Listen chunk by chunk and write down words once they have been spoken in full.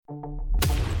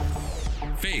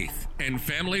Faith and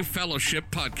Family Fellowship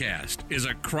Podcast is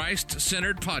a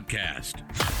Christ-centered podcast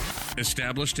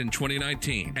established in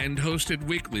 2019 and hosted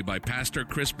weekly by Pastor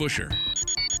Chris Busher,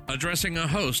 addressing a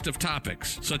host of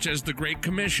topics such as the Great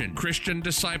Commission, Christian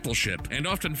discipleship, and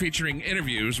often featuring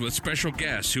interviews with special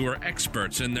guests who are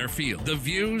experts in their field. The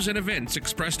views and events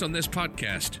expressed on this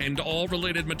podcast and all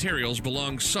related materials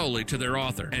belong solely to their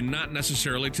author and not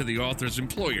necessarily to the author's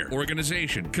employer,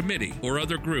 organization, committee, or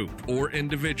other group or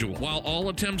individual. While all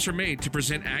attempts are made to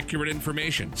present accurate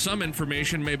information, some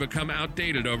information may become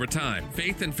outdated over time.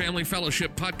 Faith and Family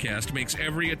Fellowship Podcast makes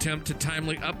every attempt to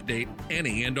timely update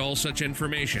any and all such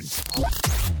information.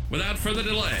 Without further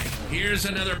delay, here's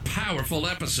another powerful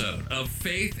episode of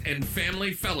Faith and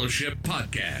Family Fellowship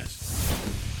Podcast.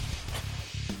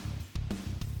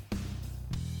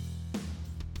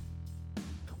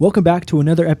 Welcome back to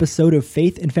another episode of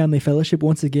Faith and Family Fellowship.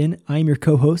 Once again, I'm your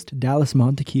co-host, Dallas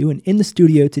Montague, and in the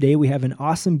studio today we have an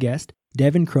awesome guest,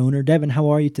 Devin Kroner. Devin, how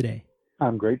are you today?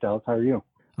 I'm great, Dallas. How are you?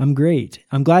 I'm great.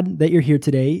 I'm glad that you're here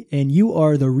today, and you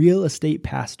are the real estate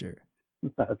pastor.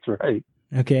 That's right.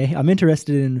 Okay, I'm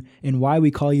interested in why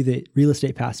we call you the real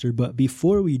estate pastor, but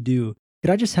before we do, could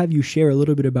I just have you share a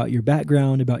little bit about your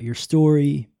background, about your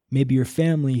story, maybe your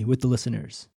family with the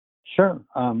listeners? Sure.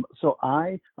 So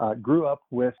I grew up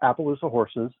with Appaloosa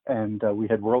horses, and we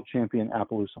had world champion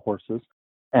Appaloosa horses.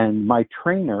 And my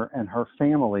trainer and her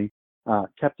family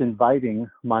kept inviting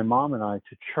my mom and I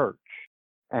to church.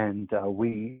 And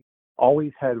we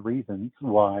always had reasons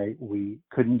why we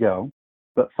couldn't go.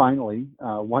 But finally,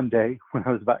 one day when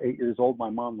I was about 8 years old, my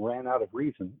mom ran out of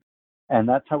reasons. And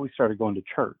that's how we started going to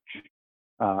church.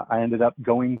 I ended up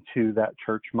going to that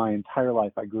church my entire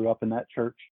life. I grew up in that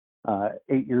church.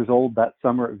 8 years old, that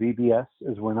summer at VBS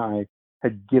is when I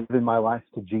had given my life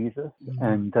to Jesus. Mm-hmm.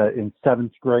 And in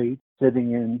seventh grade,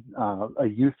 sitting in a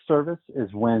youth service is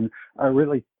when I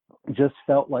really just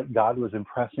felt like God was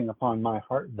impressing upon my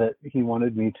heart that he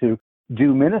wanted me to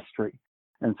do ministry.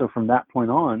 And so from that point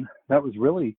on, that was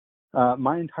really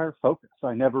my entire focus.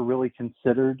 I never really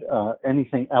considered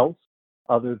anything else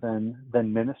other than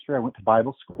ministry. I went to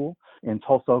Bible school in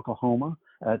Tulsa, Oklahoma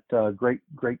at great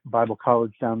Bible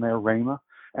college down there, Rhema,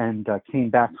 and came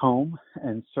back home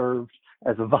and served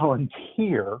as a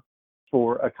volunteer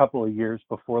for a couple of years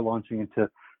before launching into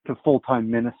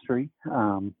full-time ministry,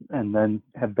 and then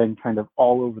have been kind of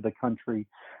all over the country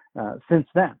since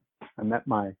then. I met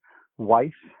my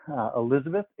wife,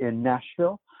 Elizabeth, in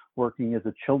Nashville, working as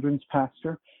a children's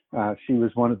pastor. She was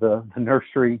one of the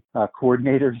nursery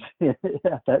coordinators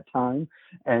at that time.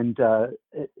 And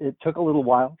it took a little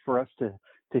while for us to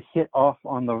hit off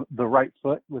on the right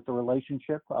foot with the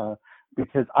relationship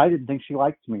because I didn't think she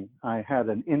liked me. I had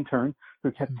an intern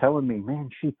who kept telling me, man,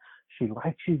 she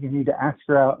likes you. You need to ask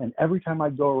her out. And every time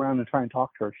I'd go around and try and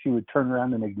talk to her, she would turn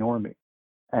around and ignore me.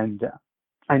 And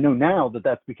I know now that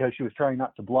that's because she was trying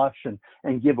not to blush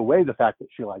and give away the fact that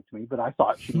she liked me, but I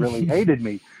thought she really hated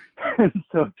me. And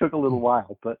so it took a little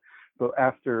while. But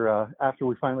after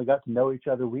we finally got to know each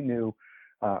other, we knew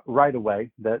right away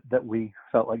that we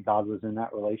felt like God was in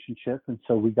that relationship. And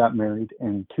so we got married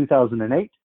in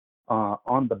 2008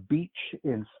 on the beach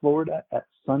in Florida at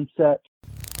sunset.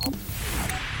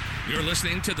 You're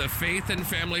listening to the Faith and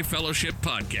Family Fellowship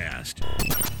Podcast.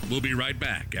 We'll be right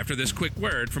back after this quick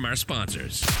word from our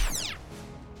sponsors.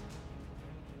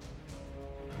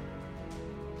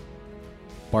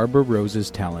 Barbara Rose's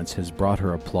talents has brought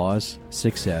her applause,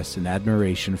 success, and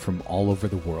admiration from all over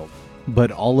the world.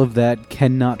 But all of that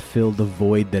cannot fill the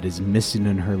void that is missing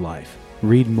in her life.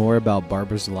 Read more about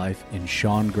Barbara's life in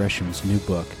Sean Gresham's new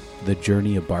book, The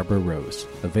Journey of Barbara Rose,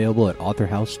 available at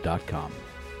authorhouse.com.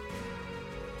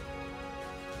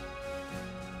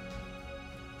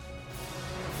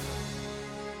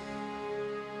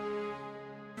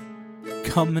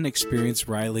 Come and experience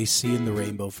Riley seeing the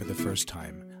rainbow for the first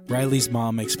time. Riley's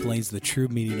mom explains the true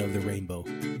meaning of the rainbow,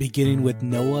 beginning with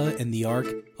Noah and the ark,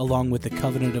 along with the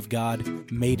covenant of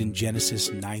God made in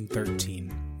Genesis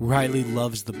 9:13. Riley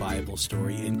loves the Bible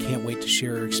story and can't wait to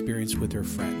share her experience with her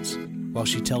friends, while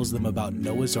she tells them about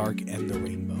Noah's ark and the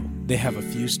rainbow. They have a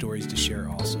few stories to share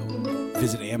also.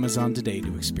 Visit Amazon today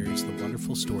to experience the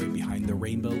wonderful story behind the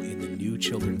rainbow in the new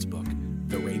children's book,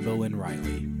 The Rainbow and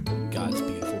Riley, God's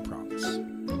Beautiful Promise.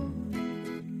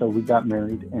 So we got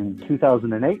married in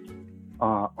 2008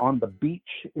 on the beach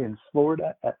in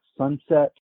Florida at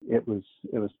sunset. It was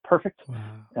perfect. Wow.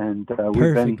 And Perfect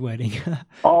we've been wedding.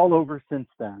 all over since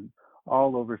then,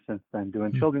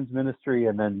 doing children's ministry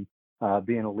and then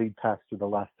being a lead pastor the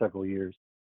last several years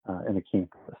in a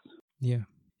campus.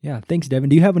 Yeah. Thanks, Devin.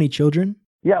 Do you have any children?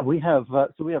 Yeah, we have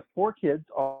 4 kids,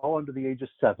 all all under the age of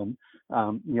 7.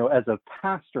 As a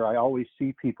pastor, I always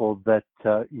see people that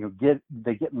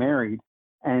get married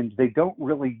and they don't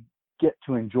really get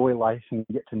to enjoy life and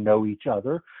get to know each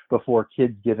other before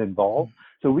kids get involved.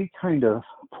 So we kind of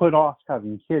put off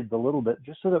having kids a little bit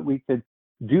just so that we could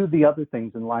do the other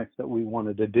things in life that we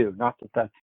wanted to do. Not that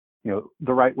that's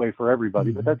the right way for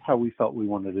everybody, but that's how we felt we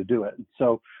wanted to do it. And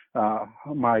so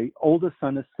my oldest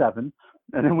son is 7,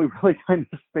 and then we really kind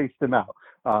of spaced them out.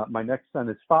 My next son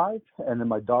is 5, and then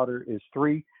my daughter is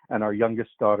 3, and our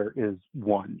youngest daughter is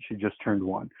 1. She just turned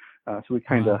 1. So we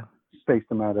kind of spaced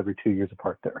them out every 2 years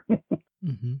apart there.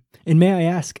 Mm-hmm. And may I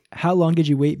ask, how long did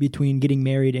you wait between getting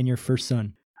married and your first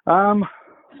son?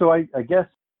 So I guess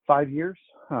 5 years.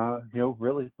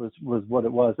 Really was what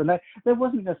it was. And that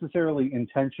wasn't necessarily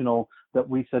intentional that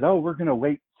we said, oh, we're going to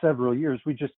wait several years.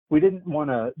 We didn't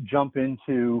want to jump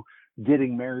into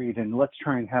getting married and let's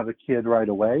try and have a kid right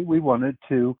away. We wanted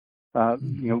to,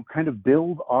 kind of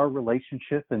build our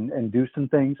relationship and do some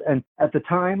things. And at the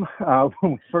time,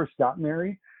 when we first got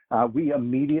married, we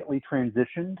immediately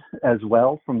transitioned as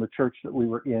well from the church that we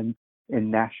were in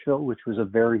Nashville, which was a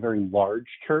very, very large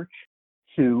church,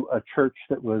 to a church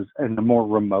that was in a more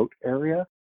remote area.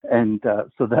 And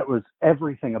so that was,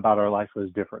 everything about our life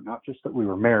was different. Not just that we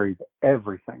were married, but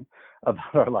everything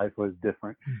about our life was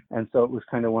different. And so it was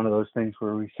kind of one of those things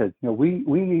where we said, we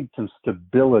need some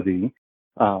stability,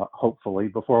 hopefully,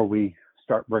 before we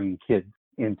start bringing kids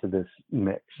into this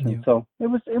mix. And so it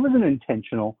was an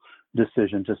intentional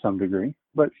decision to some degree,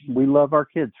 but we love our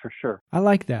kids for sure. I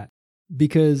like that,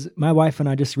 because my wife and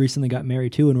I just recently got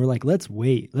married too, and we're like, let's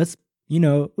wait. We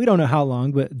don't know how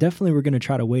long, but definitely we're going to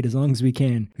try to wait as long as we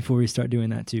can before we start doing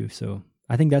that too. So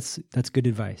I think that's good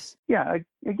advice. Yeah.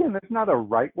 Again, there's not a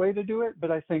right way to do it,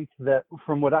 but I think that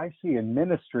from what I see in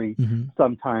ministry,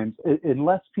 sometimes,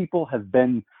 unless people have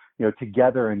been,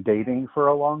 together and dating for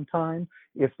a long time,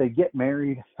 if they get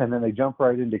married and then they jump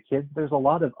right into kids, there's a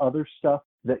lot of other stuff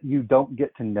that you don't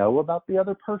get to know about the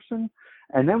other person.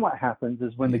 And then what happens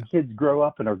is when the kids grow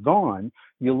up and are gone,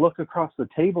 you look across the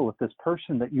table at this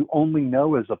person that you only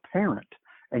know as a parent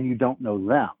and you don't know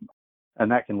them. And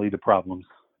that can lead to problems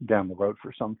down the road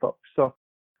for some folks. So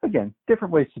again,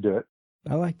 different ways to do it.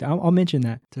 I like that. I'll mention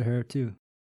that to her too.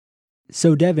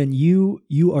 So Devin, you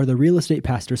are the real estate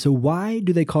pastor. So why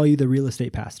do they call you the real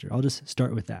estate pastor? I'll just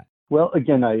start with that. Well,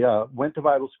 again, I went to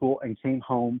Bible school and came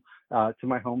home to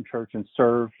my home church and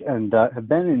served and have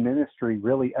been in ministry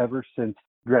really ever since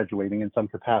graduating in some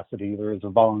capacity, either as a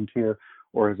volunteer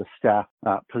or as a staff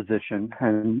position.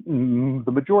 And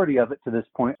the majority of it to this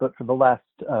point, but for the last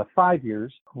 5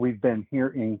 years, we've been here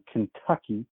in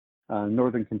Kentucky,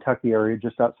 northern Kentucky area,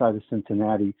 just outside of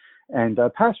Cincinnati, and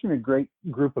pastoring a great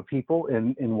group of people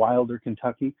in Wilder,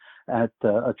 Kentucky, at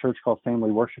a church called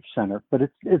Family Worship Center. But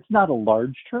it's not a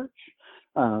large church.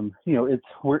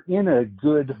 We're in a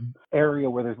good area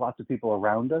where there's lots of people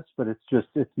around us, but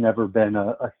it's never been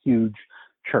a huge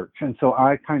church. And so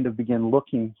I kind of began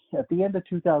looking at the end of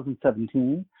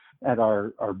 2017 at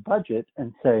our budget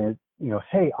and saying,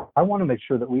 hey, I want to make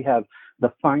sure that we have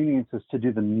the finances to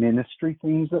do the ministry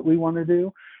things that we want to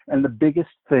do. And the biggest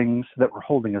things that were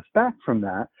holding us back from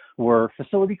that were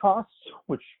facility costs,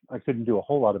 which I couldn't do a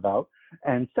whole lot about,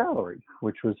 and salary,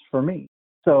 which was for me.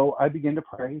 So I began to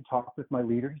pray, talk with my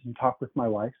leaders and talk with my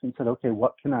wife and said, okay,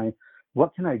 what can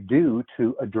I do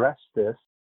to address this?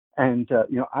 And,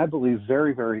 I believe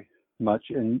very, very much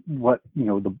in what,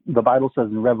 the Bible says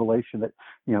in Revelation that,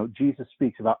 Jesus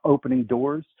speaks about opening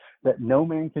doors that no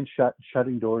man can shut,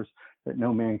 shutting doors that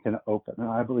no man can open. And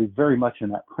I believe very much in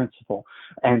that principle.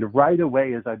 And right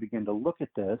away, as I began to look at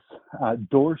this,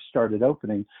 doors started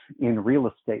opening in real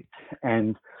estate.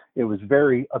 And it was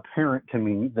very apparent to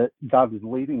me that God was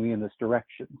leading me in this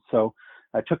direction. So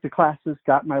I took the classes,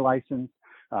 got my license,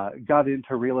 got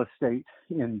into real estate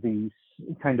in the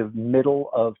kind of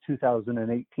middle of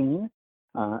 2018.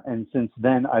 And since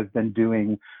then, I've been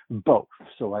doing both.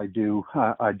 So I do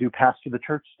pastor the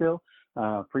church still,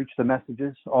 preach the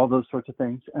messages, all those sorts of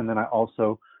things. And then I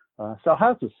also sell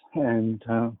houses and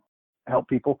help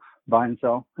people buy and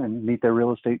sell and meet their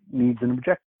real estate needs and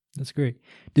objectives. That's great.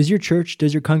 Does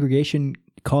your congregation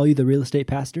call you the real estate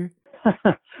pastor?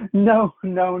 No,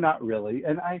 not really.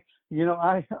 And I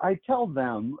tell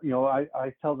them,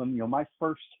 my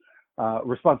first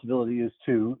responsibility is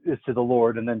to the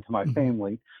Lord and then to my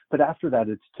family. But after that,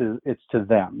 it's to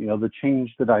them. The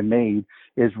change that I made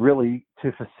is really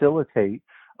to facilitate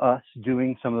us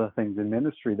doing some of the things in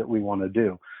ministry that we want to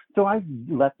do. So I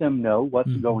let them know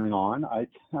what's going on.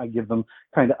 I give them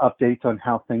kind of updates on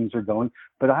how things are going.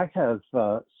 But I have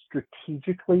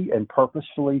strategically and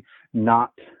purposefully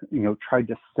not, tried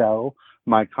to sell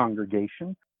my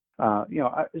congregation.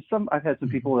 I've had some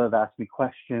people that have asked me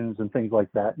questions and things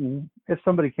like that. And if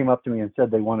somebody came up to me and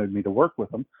said they wanted me to work with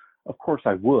them, of course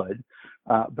I would.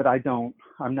 But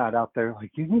I'm not out there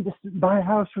like, you need to buy a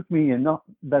house with me. And no,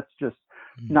 that's just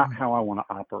not how I want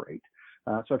to operate.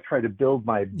 So I've tried to build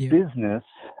my business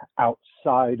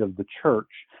outside of the church,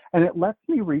 and it lets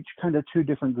me reach kind of two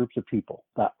different groups of people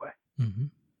that way. Mm-hmm.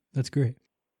 That's great.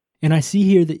 And I see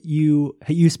here that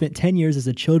you spent 10 years as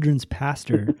a children's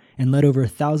pastor and led over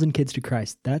 1,000 kids to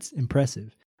Christ. That's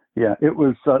impressive. Yeah, it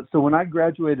was. So when I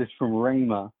graduated from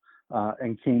Rhema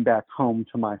and came back home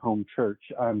to my home church,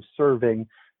 I'm serving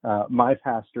my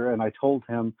pastor, and I told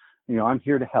him, I'm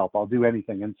here to help. I'll do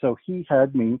anything. And so he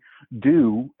had me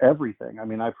do everything. I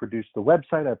mean, I produced the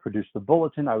website, I produced the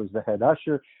bulletin, I was the head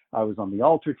usher, I was on the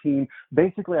altar team.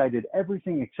 Basically, I did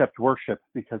everything except worship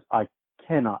because I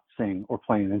cannot sing or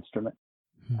play an instrument.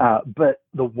 But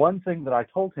the one thing that I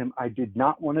told him I did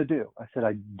not want to do, I said,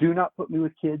 do not put me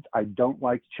with kids. I don't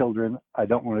like children. I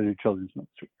don't want to do children's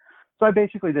ministry. So I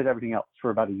basically did everything else for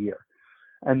about a year.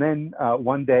 And then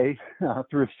one day,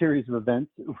 through a series of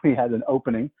events, we had an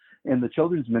opening in the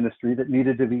children's ministry that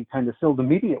needed to be kind of filled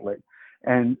immediately.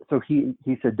 And so he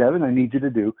said, Devin, I need you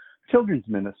to do children's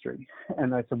ministry.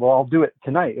 And I said, well, I'll do it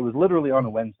tonight. It was literally on a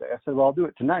Wednesday. I said, well, I'll do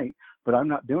it tonight, but I'm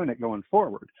not doing it going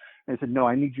forward. And he said, no,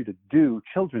 I need you to do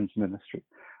children's ministry.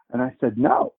 And I said,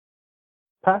 no,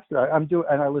 Pastor, I'm doing,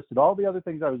 and I listed all the other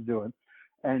things I was doing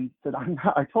and said,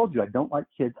 I told you, I don't like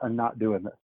kids. I'm not doing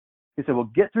this. He said, well,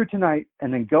 get through tonight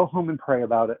and then go home and pray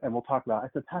about it, and we'll talk about it. I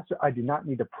said, Pastor, I do not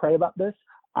need to pray about this.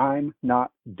 I'm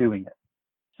not doing it.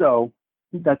 So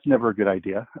that's never a good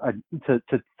idea to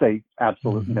say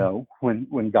absolute no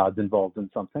when God's involved in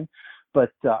something.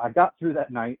 But I got through that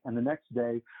night, and the next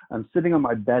day I'm sitting on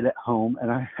my bed at home,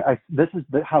 and this is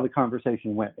how the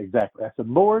conversation went exactly. I said,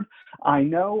 Lord, I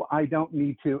know I don't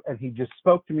need to. And he just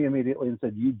spoke to me immediately and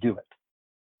said, you do it.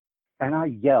 And I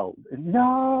yelled,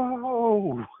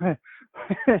 no.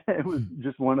 It was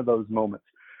just one of those moments.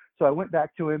 So I went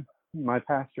back to him, my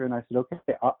pastor, and I said, okay,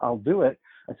 I'll do it.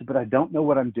 I said, but I don't know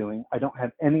what I'm doing. I don't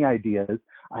have any ideas.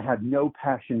 I have no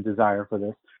passion, desire for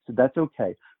this. So that's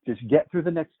okay. Just get through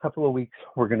the next couple of weeks.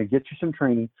 We're going to get you some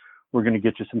training. We're going to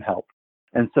get you some help.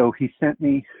 And so he sent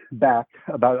me back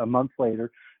about a month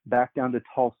later, back down to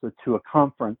Tulsa to a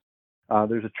conference.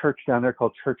 There's a church down there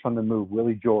called Church on the Move.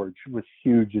 Willie George was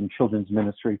huge in children's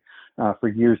ministry for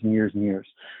years and years and years.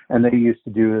 And they used to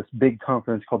do this big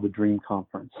conference called the Dream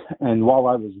Conference. And while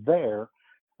I was there,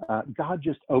 God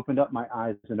just opened up my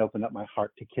eyes and opened up my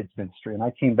heart to kids ministry. And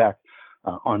I came back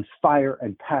on fire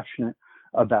and passionate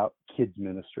about kids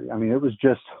ministry. I mean, it was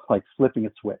just like flipping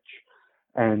a switch.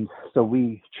 And so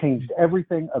we changed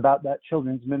everything about that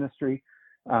children's ministry,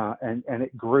 and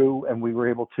it grew, and we were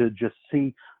able to just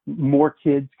see more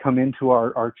kids come into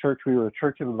our church. We were a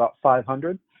church of about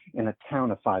 500 in a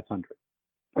town of 500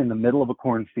 in the middle of a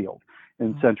cornfield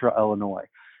in central Illinois.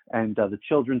 And the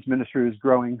children's ministry was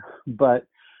growing, but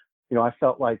I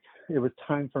felt like it was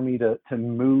time for me to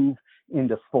move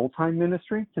into full-time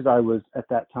ministry, because I was at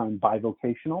that time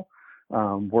bivocational,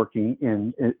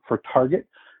 working for Target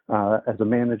as a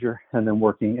manager, and then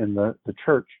working in the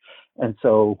church. And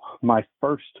so my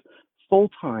first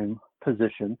full-time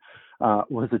position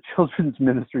was a children's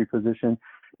ministry position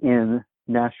in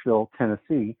Nashville,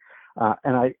 Tennessee.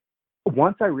 And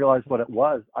once I realized what it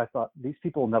was, I thought, these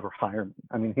people will never hire me.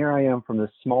 I mean, here I am from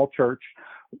this small church,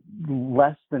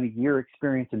 less than a year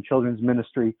experience in children's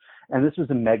ministry. And this was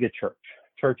a mega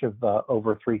church of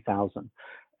over 3,000.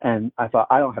 And I thought,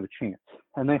 I don't have a chance.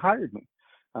 And they hired me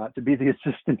to be the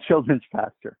assistant children's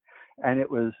pastor. And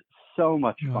it was so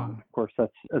much fun. Of course,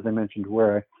 that's, as I mentioned,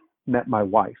 where I met my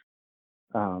wife.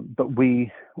 But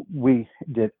we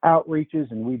did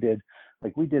outreaches, and we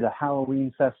did a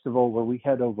Halloween festival where we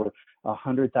had over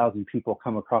 100,000 people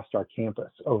come across our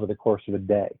campus over the course of a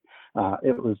day.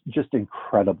 It was just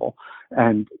incredible.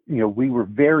 And, we were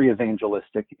very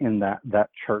evangelistic in that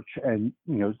church, and,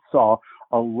 saw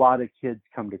a lot of kids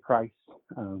come to Christ.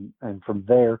 And from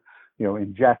there,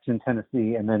 in Jackson,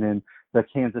 Tennessee, and then in the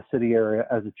Kansas City area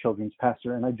as a children's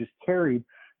pastor. And I just carried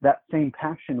that same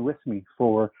passion with me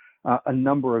for a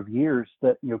number of years,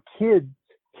 that, kids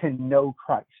can know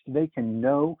Christ. They can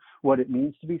know what it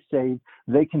means to be saved.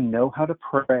 They can know how to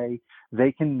pray.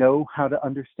 They can know how to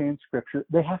understand Scripture.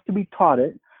 They have to be taught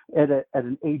it at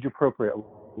an age-appropriate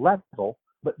level,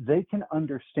 but they can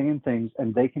understand things,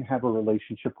 and they can have a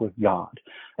relationship with God.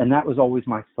 And that was always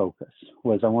my focus,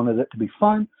 was I wanted it to be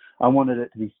fun. I wanted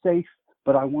it to be safe,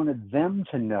 but I wanted them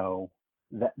to know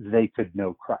that they could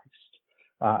know Christ.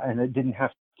 And it didn't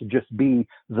have to just be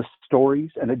the stories,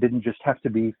 and it didn't just have to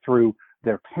be through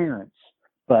their parents,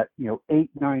 but 8,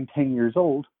 9, 10 years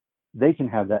old, they can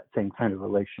have that same kind of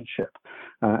relationship.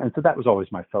 And so that was always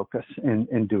my focus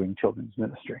in doing children's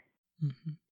ministry.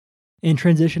 Mm-hmm. And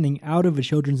transitioning out of a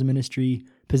children's ministry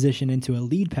position into a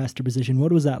lead pastor position,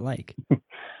 what was that like?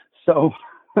 So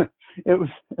it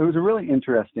was a really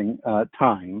interesting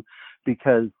time,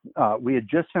 because we had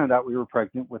just found out we were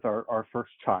pregnant with our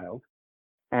first child.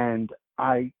 And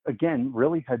I, again,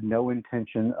 really had no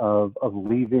intention of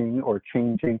leaving or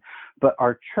changing. But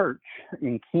our church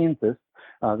in Kansas,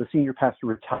 the senior pastor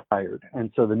retired.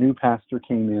 And so the new pastor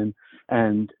came in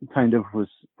and kind of was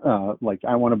like,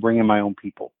 I want to bring in my own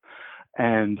people.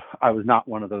 And I was not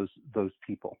one of those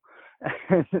people.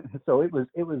 So it was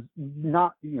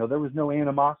not, there was no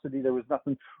animosity. There was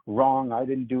nothing wrong. I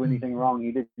didn't do anything wrong.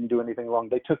 He didn't do anything wrong.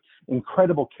 They took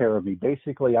incredible care of me.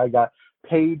 Basically, I got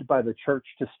paid by the church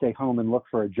to stay home and look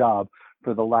for a job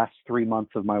for the last 3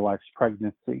 months of my wife's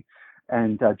pregnancy,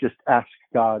 and just ask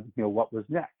God, what was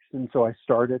next. And so I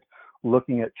started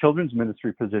looking at children's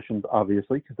ministry positions,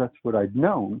 obviously, because that's what I'd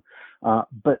known.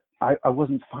 But I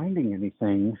wasn't finding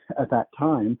anything at that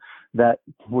time that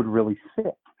would really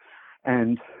fit.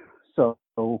 And so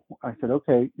I said,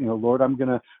 okay, Lord, I'm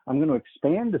gonna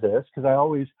expand this, because I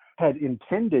always had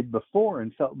intended before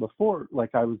and felt before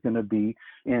like I was going to be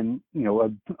in,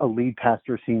 a lead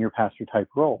pastor, senior pastor type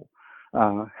role.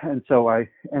 And so I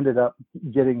ended up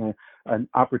getting an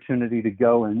opportunity to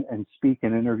go and speak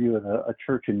and interview at a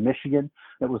church in Michigan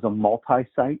that was a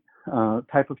multi-site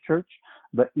type of church.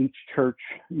 But each church,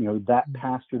 that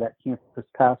pastor, that campus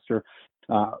pastor,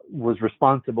 was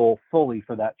responsible fully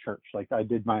for that church. Like, I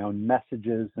did my own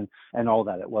messages and all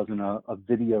that. It wasn't a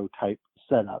video type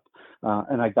setup.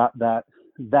 And I got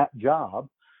that job.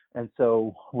 And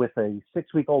so with a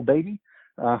 6-week-old baby,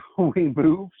 we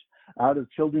moved out of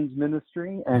children's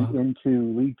ministry and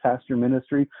into lead pastor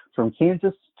ministry from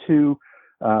Kansas to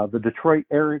the Detroit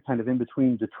area, kind of in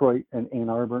between Detroit and Ann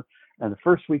Arbor. And the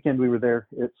first weekend we were there,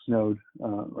 it snowed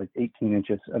like 18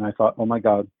 inches. And I thought, oh my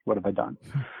God, what have I done?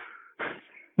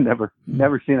 Never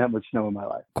seen that much snow in my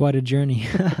life. Quite a journey.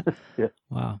 Yeah.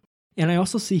 Wow. And I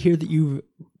also see here that you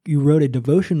wrote a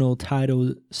devotional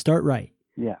titled Start Right.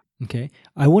 Yeah. Okay.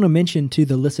 I want to mention to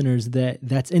the listeners that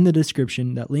that's in the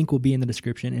description. That link will be in the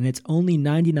description, and it's only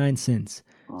 99 cents.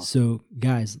 Oh. So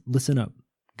guys, listen up.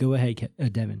 Go ahead,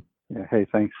 Devin. Yeah. Hey,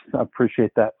 thanks. I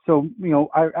appreciate that. So,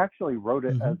 I actually wrote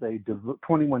it as a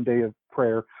 21-day of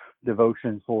prayer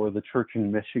devotion for the church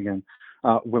in Michigan.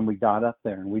 When we got up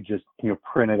there, and we just,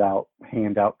 printed out,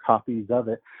 hand out copies of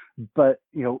it. But,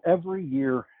 every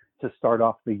year to start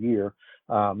off the year,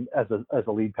 as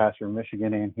a lead pastor in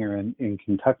Michigan and here in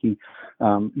Kentucky,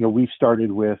 we've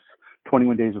started with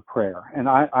 21 days of prayer. And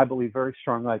I believe very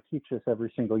strongly, I teach this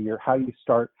every single year, how you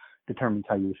start determines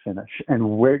how you finish,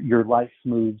 and where your life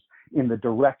moves in the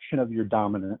direction of your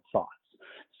dominant thoughts.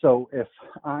 So if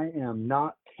I am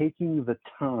not taking the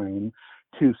time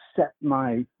to set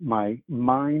my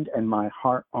mind and my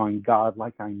heart on God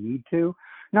like I need to,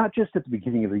 not just at the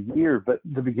beginning of the year, but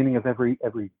the beginning of every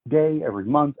day, every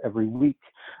month, every week,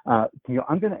 I'm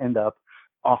going to end up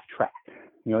off track.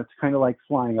 It's kind of like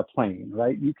flying a plane,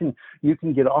 right? You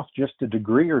can get off just a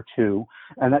degree or two,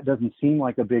 and that doesn't seem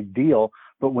like a big deal.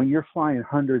 But when you're flying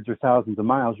hundreds or thousands of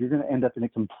miles, you're going to end up in a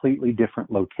completely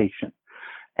different location.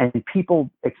 And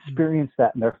people experience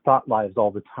that in their thought lives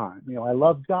all the time. I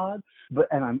love God,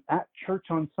 and I'm at church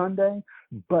on Sunday,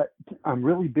 but I'm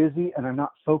really busy and I'm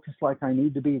not focused like I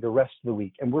need to be the rest of the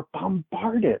week. And we're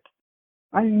bombarded.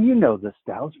 I mean, this,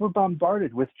 Dallas. We're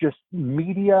bombarded with just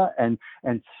media and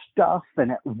stuff,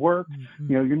 and at work,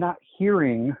 you're not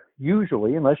hearing,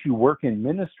 usually, unless you work in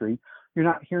ministry, you're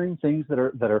not hearing things that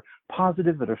are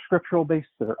positive, that are scriptural based,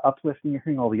 that are uplifting. You're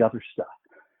hearing all the other stuff.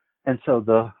 And so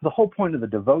the whole point of the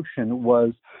devotion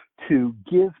was to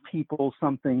give people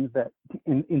something that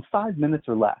in 5 minutes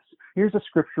or less, here's a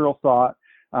scriptural thought,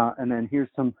 and then here's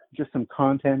some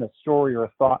content, a story or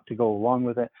a thought to go along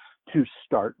with it, to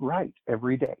start right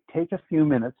every day. Take a few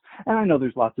minutes. And I know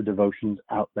there's lots of devotions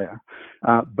out there,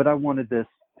 but I wanted this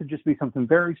to just be something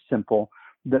very simple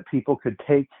that people could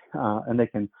take, and they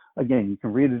can, again, you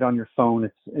can read it on your phone.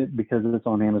 Because it's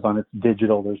on Amazon, it's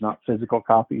digital. There's not physical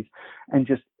copies. And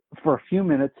just for a few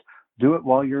minutes, do it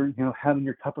while you're, having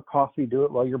your cup of coffee, do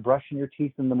it while you're brushing your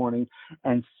teeth in the morning,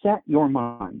 and set your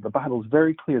mind. The Bible is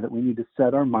very clear that we need to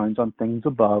set our minds on things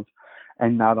above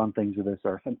and not on things of this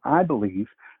earth. And I believe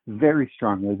very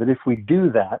strongly that if we do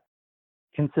that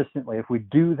consistently, if we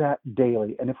do that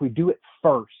daily, and if we do it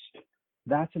first,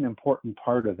 that's an important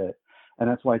part of it. And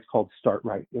that's why it's called Start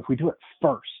Right. If we do it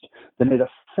first, then it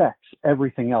affects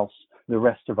everything else the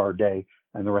rest of our day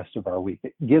and the rest of our week.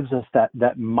 It gives us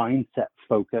that mindset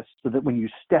focus so that when you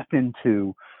step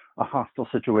into a hostile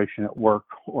situation at work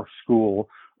or school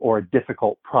or a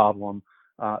difficult problem,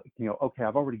 okay,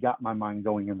 I've already got my mind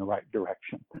going in the right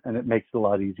direction. And it makes it a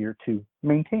lot easier to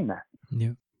maintain that.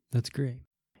 Yeah, that's great.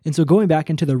 And so going back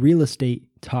into the real estate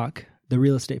talk, the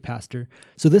real estate pastor,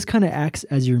 so this kind of acts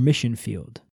as your mission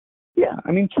field. Yeah,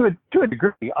 I mean, to a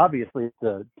degree, obviously it's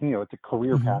a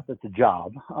career path, it's a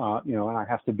job, and I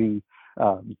have to be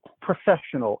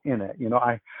professional in it.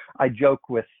 I joke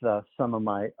with some of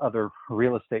my other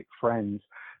real estate friends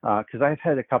because I've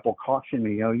had a couple caution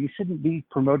me, you shouldn't be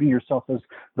promoting yourself as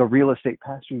the real estate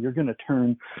pastor. You're going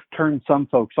to turn some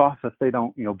folks off if they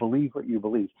don't, believe what you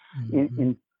believe.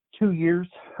 In 2 years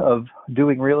of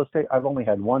doing real estate, I've only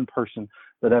had one person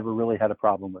that ever really had a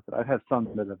problem with it. I've had some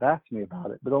that have asked me about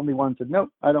it, but only one said, nope,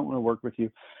 I don't want to work with you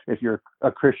if you're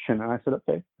a Christian. And I said,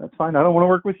 okay, that's fine. I don't want to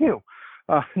work with you.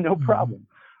 No problem.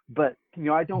 But,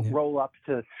 I don't roll up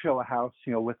to show a house,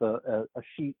 with a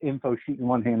info sheet in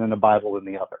one hand and a Bible in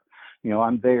the other.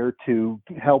 I'm there to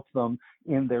help them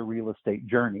in their real estate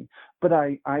journey. But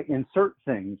I insert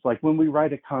things like when we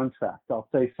write a contract, I'll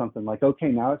say something like, okay,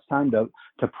 now it's time to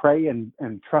pray and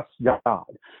trust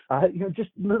God.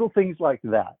 Just little things like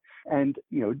that. And,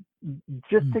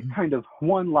 just to kind of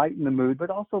lighten the mood, but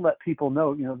also let people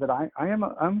know, that I'm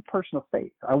a person of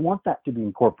faith. I want that to be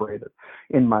incorporated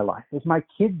in my life. As my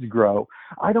kids grow,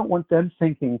 I don't want them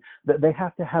thinking that they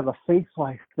have to have a faith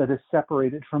life that is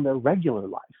separated from their regular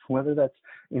life, whether that's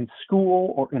in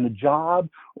school or in a job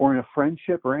or in a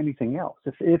friendship or anything else.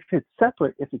 If it's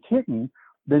separate, if it's hidden,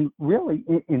 then really,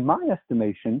 in my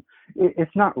estimation,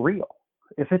 it's not real.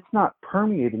 If it's not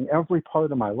permeating every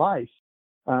part of my life,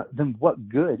 then what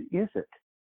good is it?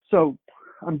 So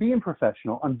I'm being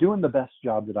professional. I'm doing the best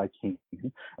job that I can.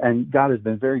 And God has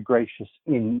been very gracious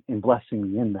in blessing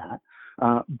me in that.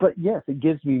 But yes, it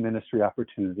gives me ministry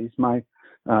opportunities.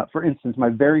 For instance, my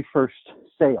very first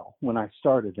sale when I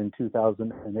started in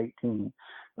 2018,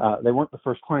 they weren't the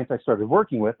first clients I started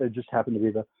working with. They just happened to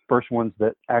be the first ones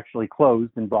that actually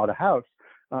closed and bought a house,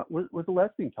 was a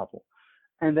lesbian couple.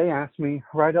 And they asked me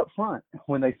right up front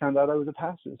when they found out I was a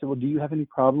pastor. They said, well, do you have any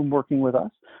problem working with us?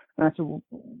 And I said, well,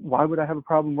 why would I have a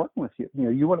problem working with you?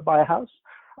 You want to buy a house?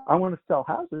 I want to sell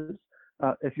houses.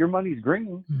 If your money's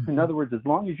green, in other words, as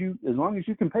long as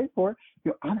you can pay for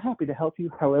it, I'm happy to help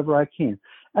you however I can.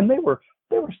 And they were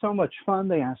so much fun.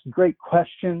 They asked great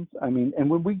questions. I mean, and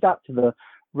when we got to the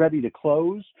ready to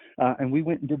close, and we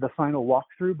went and did the final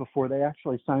walkthrough before they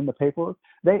actually signed the paperwork,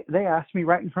 they asked me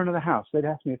right in front of the house. They'd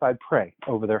asked me if I'd pray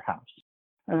over their house.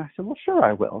 And I said, well, sure,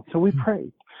 I will. So we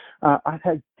prayed. I've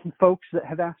had folks that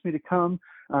have asked me to come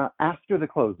after the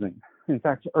closing. In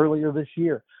fact, earlier this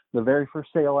year, the very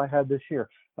first sale I had this year,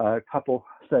 a couple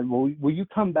said, well, will you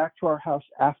come back to our house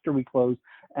after we close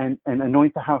and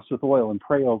anoint the house with oil and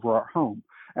pray over our home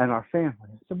and our family?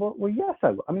 I said, well, yes,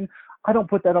 I will. I mean, I don't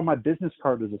put that on my business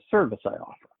card as a service I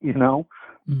offer,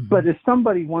 But if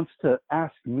somebody wants to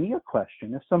ask me a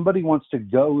question, if somebody wants to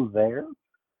go there,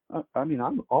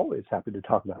 I'm always happy to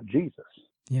talk about Jesus.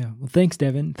 Yeah. Well, thanks,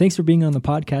 Devin. Thanks for being on the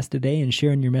podcast today and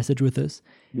sharing your message with us.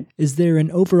 Is there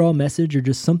an overall message or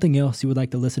just something else you would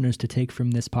like the listeners to take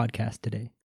from this podcast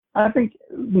today? I think,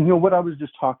 what I was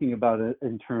just talking about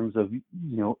in terms of,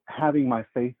 having my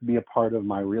faith be a part of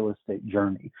my real estate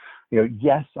journey.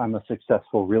 Yes, I'm a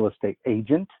successful real estate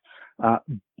agent,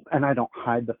 and I don't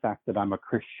hide the fact that I'm a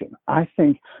Christian. I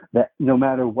think that no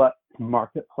matter what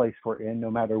marketplace we're in, no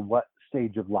matter what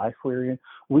stage of life we're in,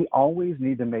 we always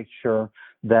need to make sure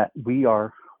that we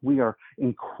are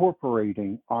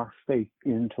incorporating our faith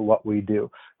into what we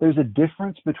do. There's a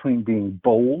difference between being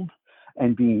bold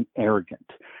and being arrogant.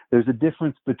 There's a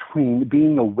difference between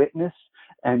being a witness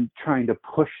and trying to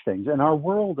push things. And our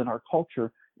world and our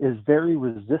culture is very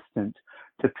resistant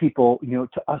to people,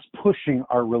 to us pushing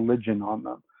our religion on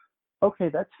them. Okay,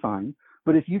 that's fine.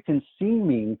 But if you can see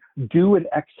me do an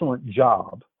excellent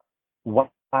job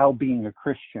while being a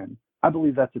Christian, I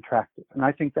believe that's attractive. And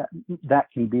I think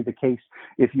that can be the case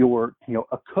if you're,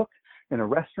 a cook in a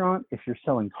restaurant, if you're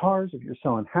selling cars, if you're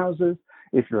selling houses,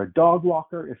 if you're a dog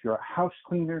walker, if you're a house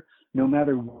cleaner, no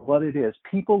matter what it is,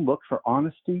 people look for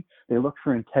honesty, they look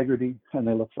for integrity, and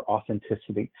they look for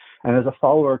authenticity. And as a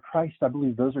follower of Christ, I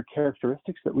believe those are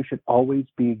characteristics that we should always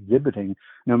be exhibiting,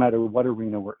 no matter what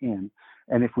arena we're in.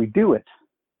 And if we do it,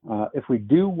 if we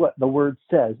do what the Word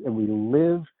says and we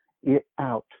live it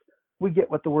out, we get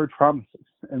what the Word promises.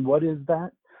 And what is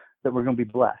that? That we're going to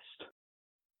be blessed.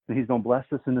 And he's going to bless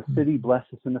us in the city, bless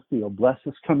us in the field, bless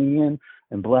us coming in,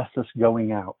 and bless us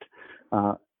going out.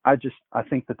 I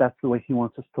think that that's the way he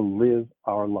wants us to live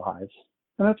our lives.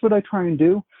 And that's what I try and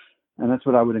do. And that's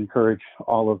what I would encourage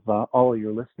all of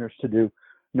your listeners to do,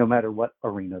 no matter what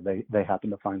arena they happen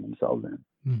to find themselves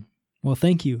in. Well,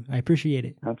 thank you. I appreciate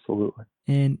it. Absolutely.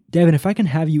 And Devin, if I can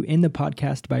have you in the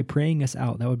podcast by praying us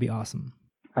out, that would be awesome.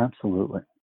 Absolutely.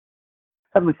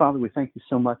 Heavenly Father, we thank you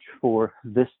so much for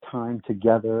this time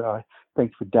together. I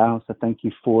thank you for Dallas. I thank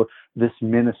you for this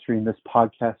ministry and this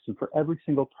podcast, and for every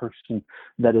single person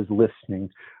that is listening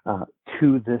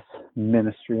to this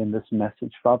ministry and this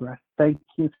message. Father, I thank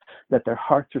you that their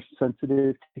hearts are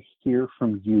sensitive to hear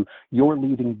from you, your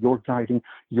leading, your guiding,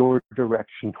 your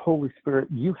direction. Holy Spirit,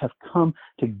 you have come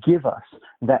to give us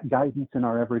that guidance in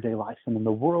our everyday life. And in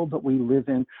the world that we live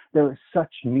in, there is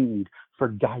such need for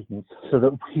guidance, so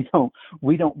that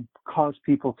we don't cause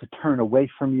people to turn away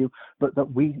from you, but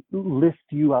that we lift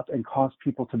you up and cause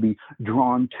people to be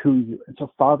drawn to you. And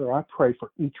so, Father, I pray for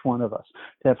each one of us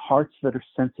to have hearts that are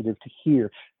sensitive to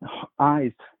hear,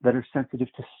 eyes that are sensitive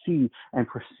to see and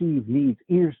perceive needs,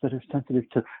 ears that are sensitive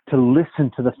to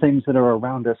listen to the things that are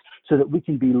around us, so that we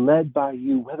can be led by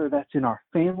you, whether that's in our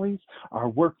families, our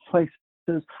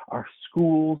workplaces, our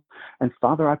schools. And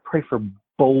Father, I pray for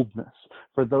boldness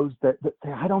for those that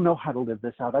say, I don't know how to live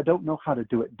this out. I don't know how to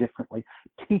do it differently.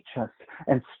 Teach us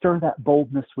and stir that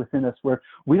boldness within us, where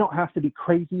we don't have to be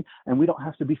crazy and we don't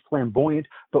have to be flamboyant,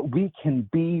 but we can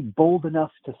be bold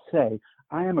enough to say,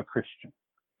 I am a Christian.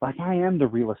 Like, I am the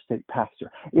real estate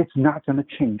pastor. It's not going to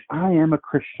change. I am a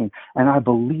Christian, and I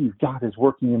believe God is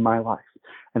working in my life.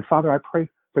 And Father, I pray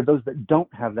for those that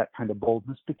don't have that kind of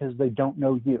boldness because they don't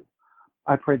know you.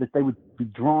 I pray that they would be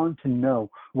drawn to know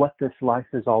what this life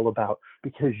is all about,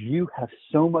 because you have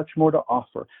so much more to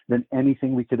offer than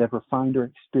anything we could ever find or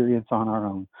experience on our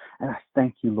own. And I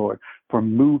thank you, Lord, for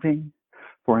moving,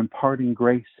 for imparting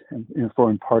grace, and for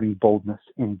imparting boldness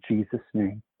in Jesus'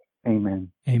 name.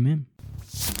 Amen. Amen.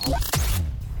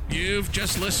 You've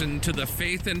just listened to the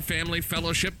Faith and Family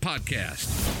Fellowship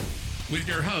Podcast with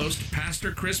your host,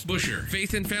 Pastor Chris Busher.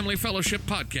 Faith and Family Fellowship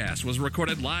Podcast was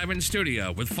recorded live in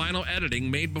studio with final editing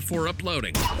made before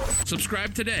uploading.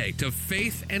 Subscribe today to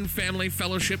Faith and Family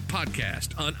Fellowship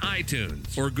Podcast on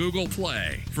iTunes or Google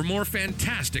Play. For more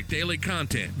fantastic daily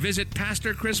content, visit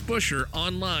Pastor Chris Busher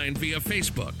online via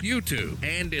Facebook, YouTube,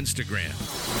 and Instagram.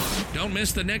 Don't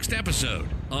miss the next episode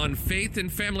on Faith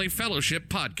and Family Fellowship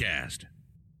Podcast.